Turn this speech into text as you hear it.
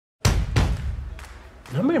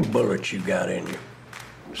How many bullets you got in you?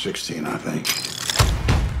 16, I think.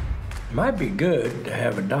 Might be good to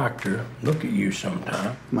have a doctor look at you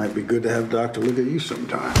sometime. Might be good to have a doctor look at you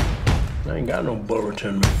sometime. I ain't got no bullets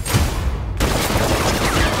in me.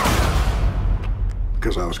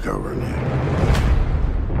 Because I was covering you.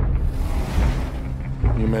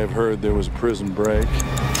 You may have heard there was a prison break.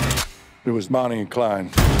 It was Maney and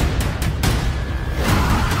Clyde.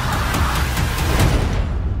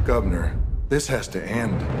 Governor, this has to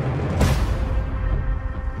end.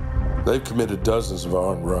 They've committed dozens of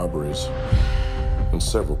armed robberies and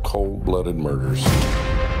several cold-blooded murders.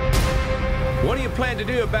 What do you plan to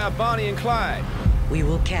do about Bonnie and Clyde? We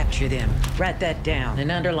will capture them. Write that down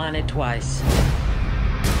and underline it twice.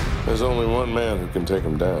 There's only one man who can take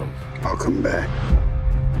them down. I'll come back.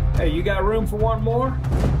 Hey, you got room for one more?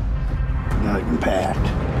 Not even packed.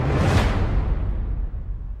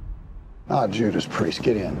 Ah, Judas Priest,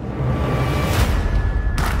 get in.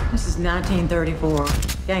 This is 1934.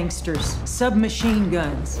 Gangsters, submachine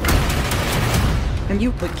guns. And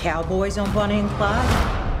you put cowboys on Bonnie and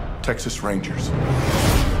Clyde? Texas Rangers.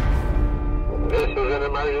 This is an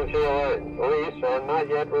emergency alert. Police are not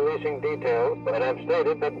yet releasing details, but have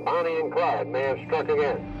stated that Bonnie and Clyde may have struck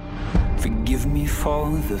again. Forgive me,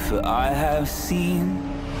 Father, for I have seen.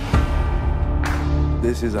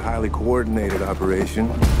 This is a highly coordinated operation.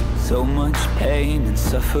 So much pain and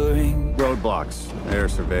suffering. Roadblocks, air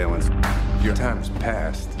surveillance. Your time has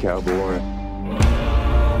passed, cowboy.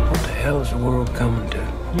 What the hell is the world coming to?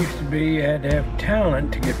 Used to be you had to have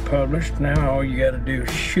talent to get published. Now all you gotta do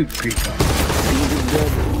is shoot people. See the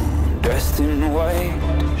devil dressed in white.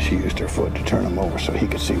 She used her foot to turn him over so he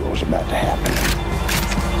could see what was about to happen.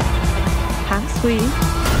 How sweet.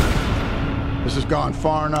 This has gone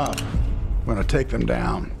far enough. I'm gonna take them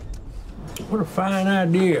down. What a fine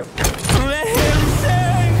idea. Let him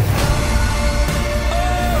sing.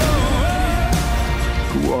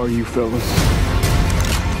 Who are you fellas?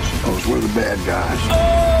 Suppose we're the bad guys.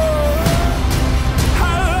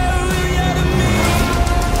 Hallelujah to me.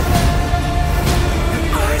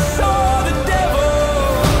 I saw the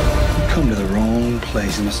devil. You come to the wrong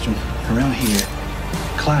place, mister. Around here,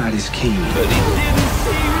 Clyde is king. But he didn't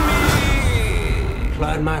see me.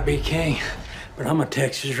 Clyde might be king, but I'm a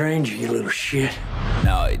Texas Ranger, you little shit.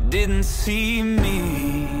 No, he didn't see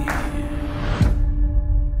me.